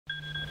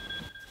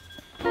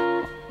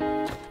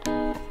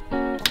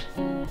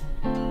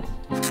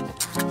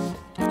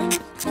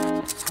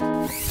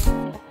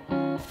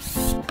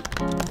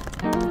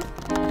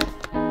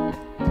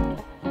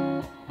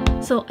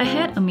So I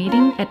had a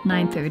meeting at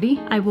 9:30.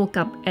 I woke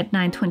up at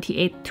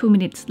 9:28. 2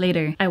 minutes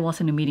later, I was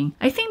in a meeting.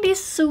 I think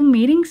these Zoom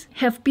meetings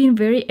have been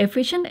very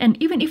efficient, and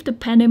even if the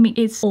pandemic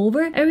is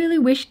over, I really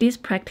wish this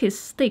practice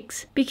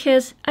sticks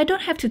because I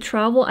don't have to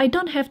travel, I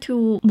don't have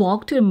to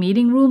walk to the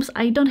meeting rooms,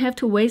 I don't have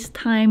to waste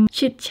time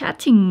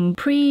chit-chatting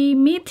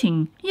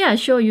pre-meeting. Yeah,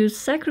 sure, you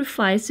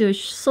sacrifice your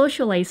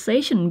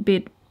socialization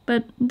bit,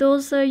 but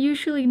those are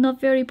usually not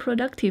very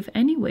productive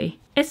anyway.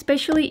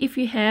 Especially if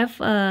you have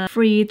a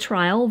free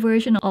trial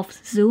version of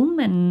Zoom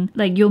and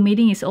like your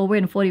meeting is over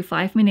in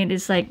 45 minutes,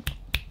 it's like,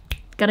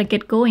 gotta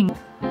get going.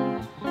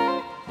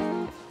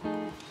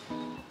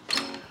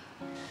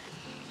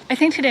 I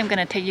think today I'm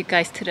gonna take you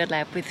guys to the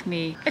lab with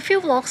me. A few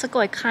vlogs ago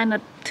I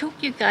kinda took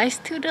you guys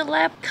to the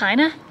lab,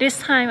 kinda. This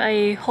time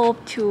I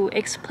hope to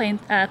explain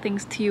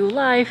things to you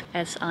live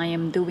as I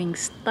am doing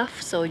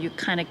stuff, so you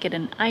kinda get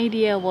an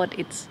idea what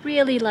it's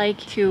really like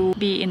to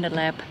be in the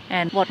lab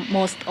and what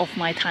most of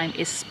my time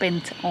is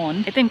spent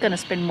on. I think I'm gonna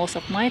spend most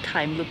of my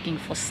time looking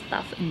for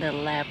stuff in the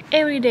lab.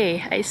 Every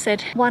day I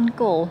set one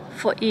goal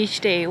for each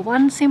day,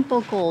 one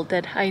simple goal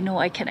that I know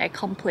I can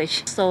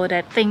accomplish so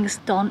that things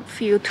don't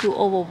feel too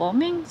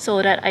overwhelming,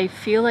 so that I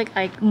feel like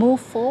I move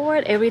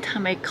forward every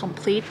time I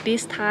complete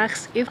these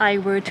tasks. If I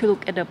were to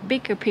look at the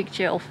bigger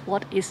picture of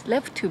what is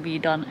left to be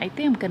done, I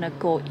think I'm gonna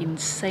go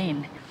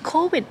insane.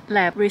 COVID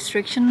lab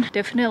restriction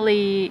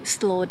definitely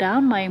slowed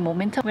down my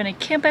momentum. When I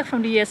came back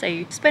from the US,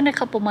 I spent a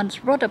couple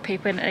months, wrote a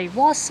paper, and I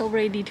was so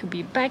ready to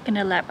be back in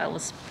the lab. I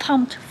was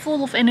pumped,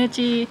 full of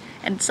energy,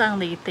 and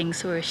suddenly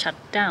things were shut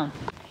down.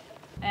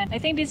 And I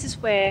think this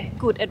is where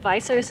good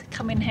advisors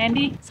come in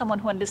handy. Someone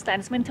who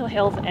understands mental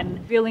health and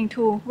willing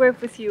to work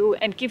with you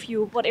and give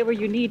you whatever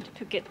you need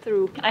to get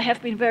through. I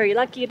have been very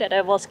lucky that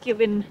I was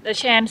given the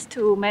chance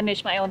to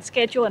manage my own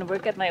schedule and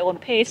work at my own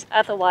pace.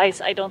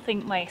 Otherwise, I don't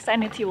think my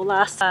sanity will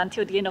last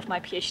until the end of my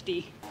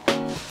PhD.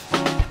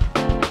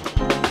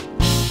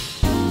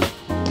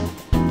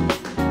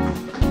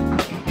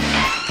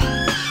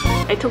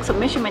 I took some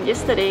measurement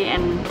yesterday,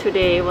 and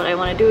today what I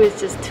want to do is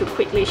just to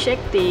quickly check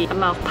the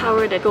amount of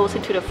power that goes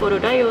into the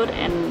photodiode.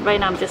 And right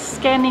now I'm just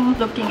scanning,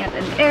 looking at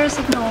an error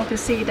signal to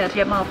see that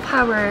the amount of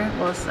power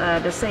was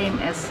the same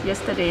as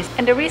yesterday's.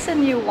 And the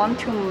reason you want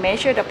to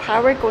measure the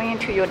power going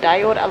into your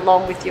diode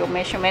along with your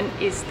measurement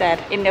is that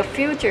in the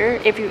future,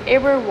 if you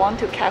ever want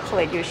to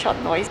calculate your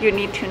short noise, you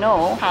need to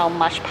know how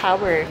much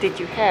power did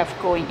you have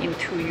going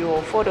into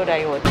your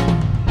photodiode.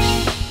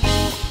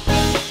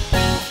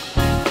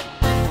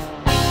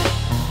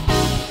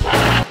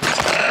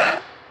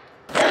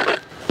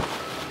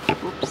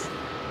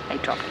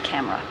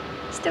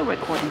 Still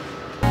recording.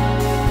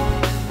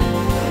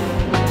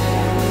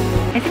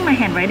 I think my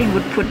handwriting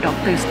would put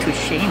doctors to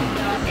shame.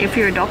 If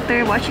you're a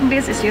doctor watching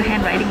this, is your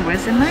handwriting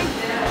worse than mine?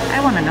 I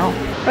want to know.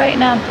 Right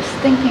now I'm just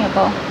thinking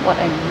about what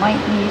I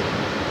might need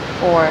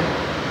for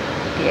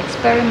the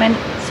experiment.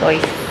 So I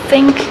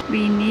think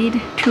we need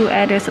 2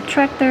 adder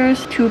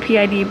subtractors, 2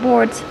 PID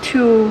boards,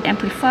 2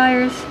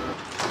 amplifiers,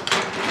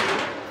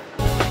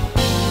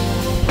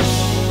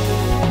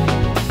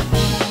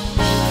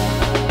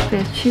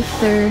 phase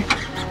shifter.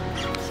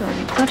 So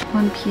we got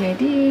 1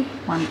 PID,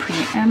 1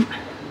 preamp,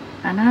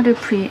 another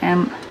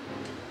preamp,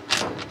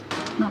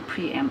 not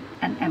preamp,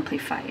 an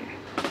amplifier.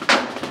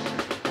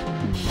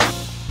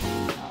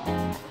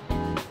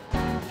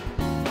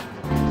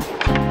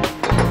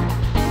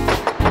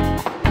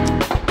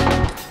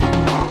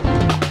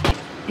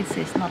 It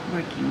says not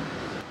working.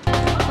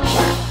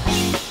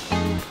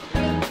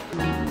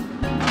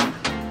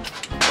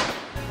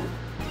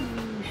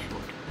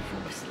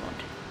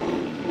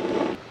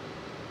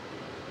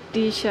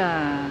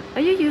 Disha,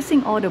 are you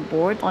using all the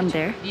boards on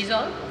there? These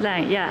all?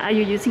 Like, yeah, are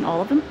you using all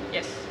of them?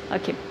 Yes.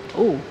 Okay.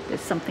 Oh, there's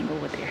something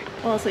over there.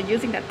 Also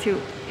using that too.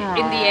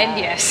 In the end,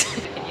 yes.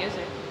 You can use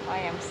it. I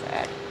am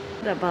sad.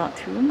 What about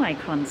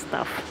 2-micron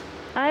stuff?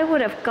 I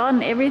would have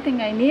gotten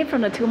everything I need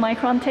from the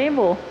 2-micron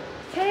table.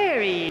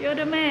 Terry, you're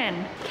the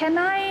man. Can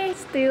I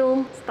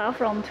steal stuff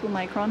from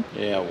 2-micron?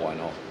 Yeah, why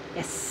not?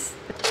 Yes.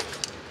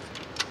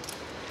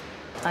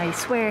 I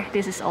swear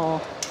this is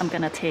all I'm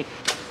gonna take.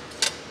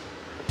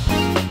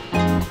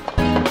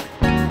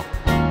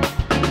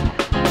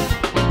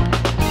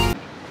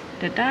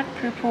 The dark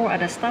purple are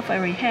the stuff I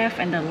already have,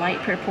 and the light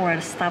purple are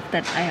the stuff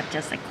that I have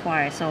just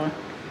acquired. So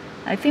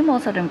I think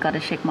most of them got a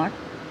check mark.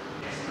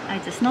 I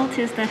just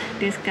noticed that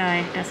this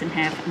guy doesn't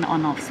have an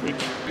on-off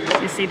switch.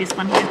 You see this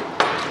one here?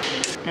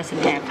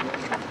 Doesn't have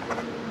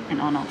an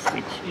on-off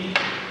switch.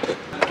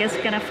 Guess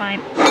we're gonna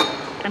find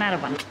another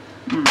one.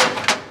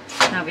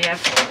 Now we have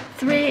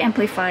 3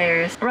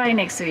 amplifiers right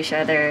next to each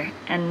other,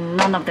 and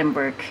none of them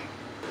work.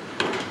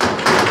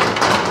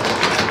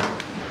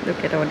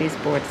 Look at all these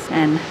boards,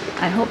 and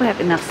I hope I have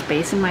enough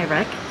space in my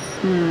rack.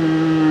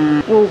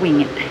 We'll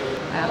wing it.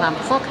 The alarm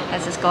clock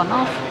has just gone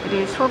off. It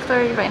is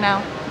 12:30 right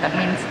now. That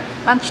means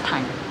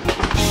lunchtime.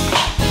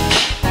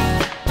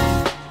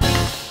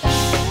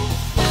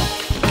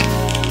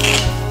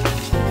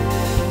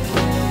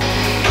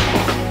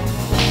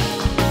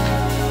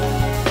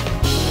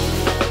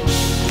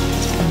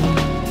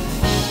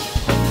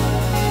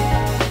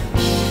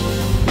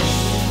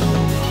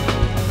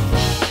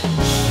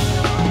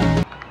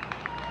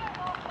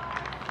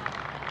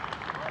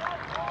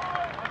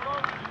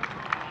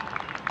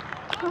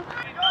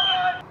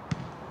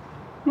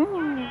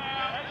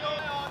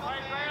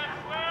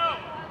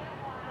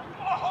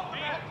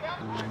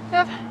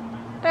 Yep,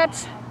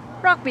 that's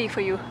rugby for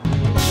you.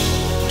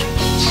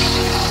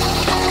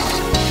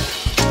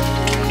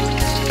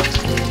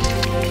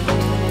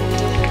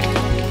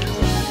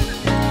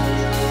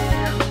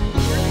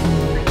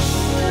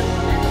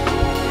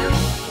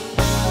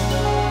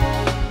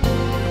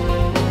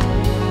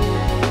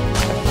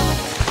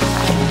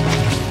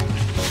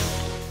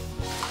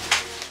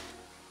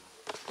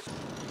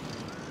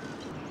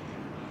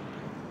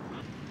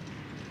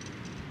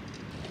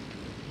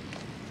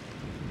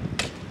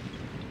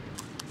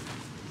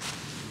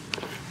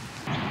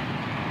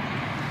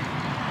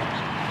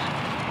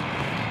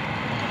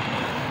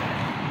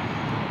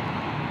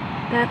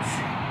 That's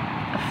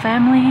a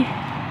family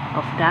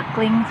of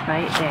ducklings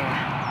right there.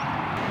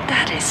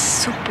 That is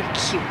super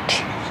cute.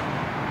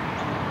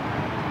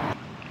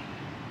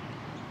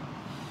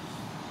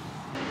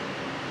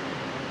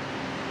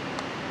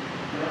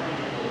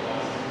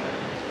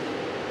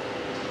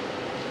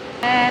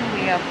 And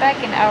we are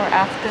back in our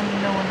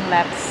afternoon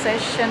lab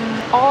session.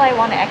 All I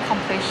want to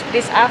accomplish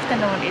this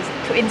afternoon is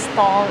to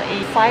install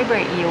a fiber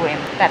EOM.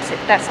 That's it.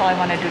 That's all I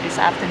want to do this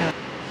afternoon.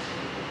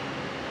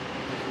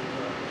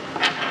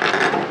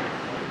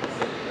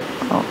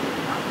 Oh,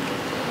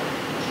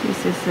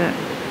 this is a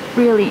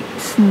really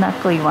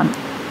snuggly one.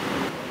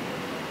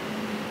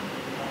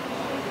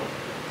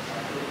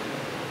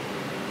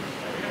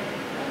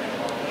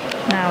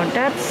 Now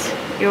that's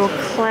your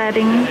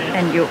cladding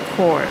and your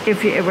core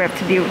if you ever have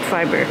to deal with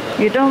fiber.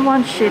 You don't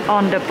want shit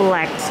on the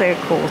black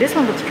circle. This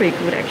one looks pretty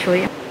good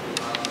actually.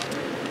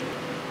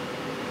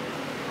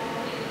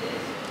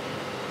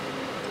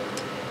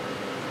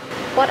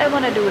 What I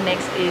want to do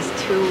next is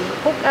to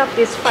hook up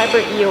this fiber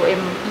EOM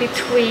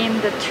between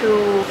the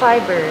two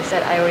fibers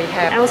that I already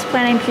have. I was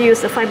planning to use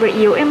the fiber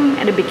EOM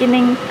at the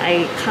beginning.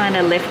 I kind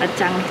of left a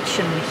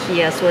junction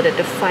here so that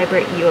the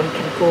fiber EOM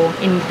can go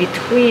in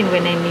between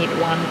when I need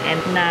one, and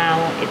now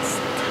it's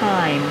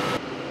time.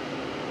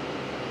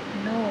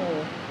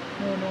 No.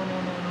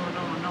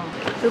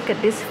 Look at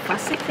this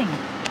fuzzy thing.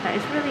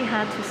 It's really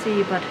hard to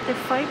see, but the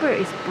fiber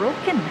is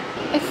broken.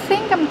 I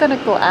think I'm gonna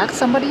go ask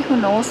somebody who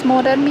knows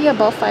more than me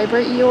about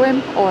fiber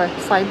EOM or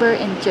fiber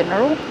in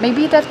general.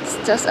 Maybe that's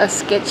just a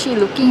sketchy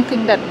looking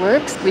thing that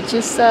works, which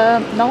is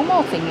a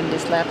normal thing in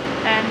this lab.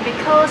 And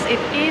because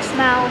it is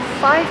now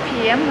 5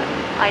 p.m,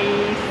 I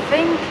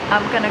think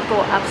I'm gonna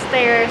go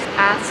upstairs,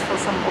 ask for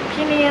some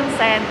opinions,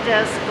 and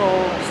just go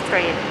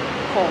straight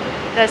home.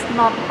 There's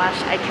not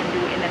much I can do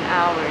in an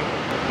hour.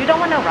 You don't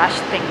want to rush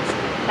things.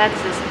 That's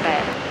just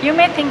bad. You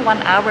may think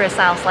 1 hour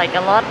sounds like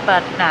a lot,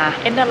 but nah,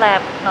 in the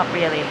lab, not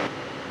really.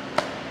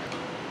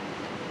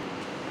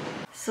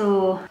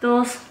 So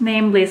those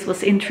name lists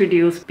was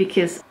introduced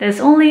because there's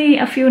only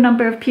a few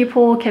number of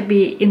people can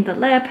be in the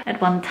lab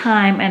at one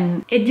time,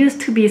 and it used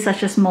to be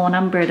such a small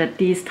number that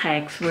these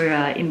tags were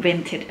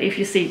invented. If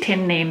you see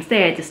 10 names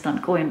there, just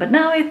don't go in. But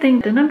now I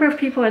think the number of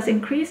people has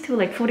increased to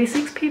like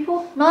 46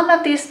 people. None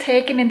of this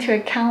taken into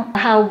account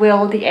how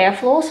well the air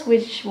flows,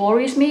 which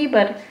worries me,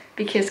 but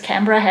because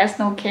camera has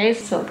no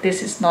case, so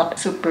this is not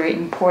super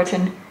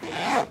important.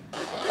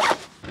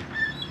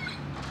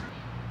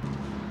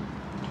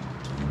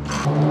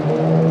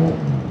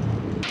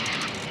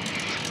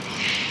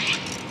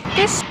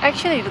 This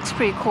actually looks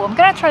pretty cool. I'm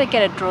gonna try to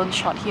get a drone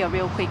shot here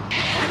real quick.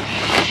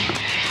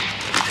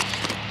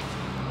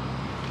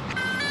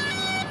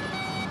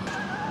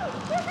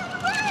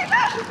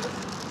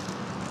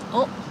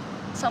 Oh,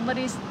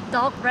 somebody's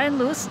dog ran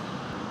loose.